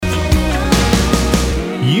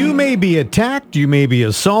You may be attacked. You may be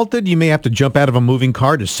assaulted. You may have to jump out of a moving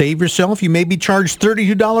car to save yourself. You may be charged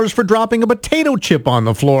 $32 for dropping a potato chip on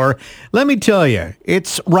the floor. Let me tell you,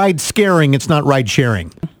 it's ride scaring. It's not ride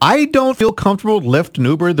sharing. I don't feel comfortable with Lyft and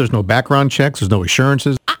Uber. There's no background checks. There's no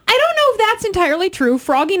assurances. I don't know if that's entirely true.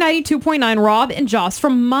 Froggy 92.9, Rob and Joss,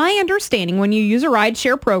 from my understanding, when you use a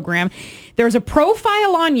rideshare program, there's a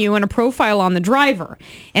profile on you and a profile on the driver.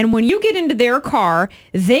 And when you get into their car,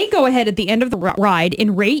 they go ahead at the end of the ride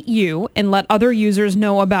and rate you and let other users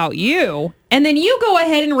know about you. And then you go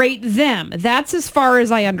ahead and rate them. That's as far as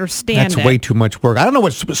I understand it. That's way too much work. I don't know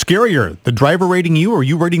what's scarier, the driver rating you or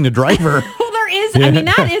you rating the driver. Well, there is. I mean,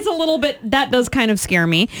 that is a little bit, that does kind of scare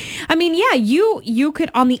me. I mean, yeah, you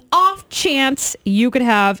could, on the off chance, you could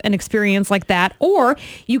have an experience like that, or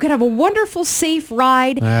you could have a wonderful, safe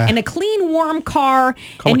ride and a clean, warm car,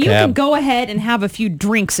 and you can go ahead and have a few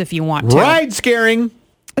drinks if you want to. Ride scaring.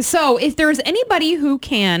 So if there's anybody who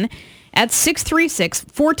can, at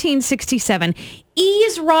 636-1467,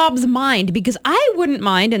 ease Rob's mind, because I wouldn't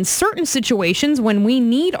mind in certain situations when we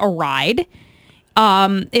need a ride.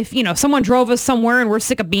 If, someone drove us somewhere and we're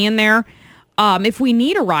sick of being there, if we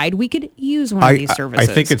need a ride, we could use one of these services.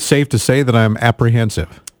 I think it's safe to say that I'm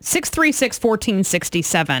apprehensive.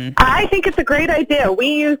 636-1467. I think it's a great idea. We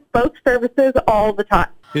use both services all the time.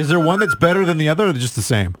 Is there one that's better than the other or just the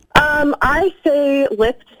same? I say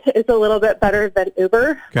Lyft is a little bit better than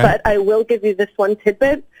Uber, but I will give you this one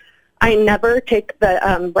tidbit. I never take the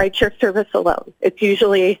rideshare service alone. It's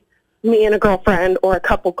usually me and a girlfriend or a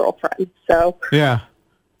couple girlfriends. So yeah,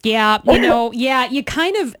 you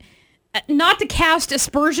kind of, not to cast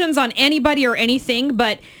aspersions on anybody or anything,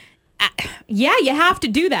 but you have to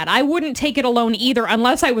do that. I wouldn't take it alone either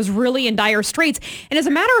unless I was really in dire straits. And as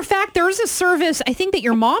a matter of fact, there's a service I think that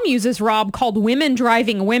your mom uses, Rob, called Women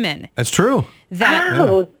Driving Women. That's true.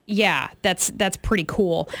 That's pretty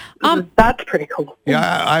cool. That's pretty cool.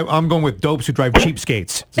 Yeah, I'm going with dopes who drive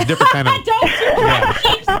cheapskates. It's a different kind of... Dopes who drive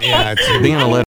cheapskates. It's being a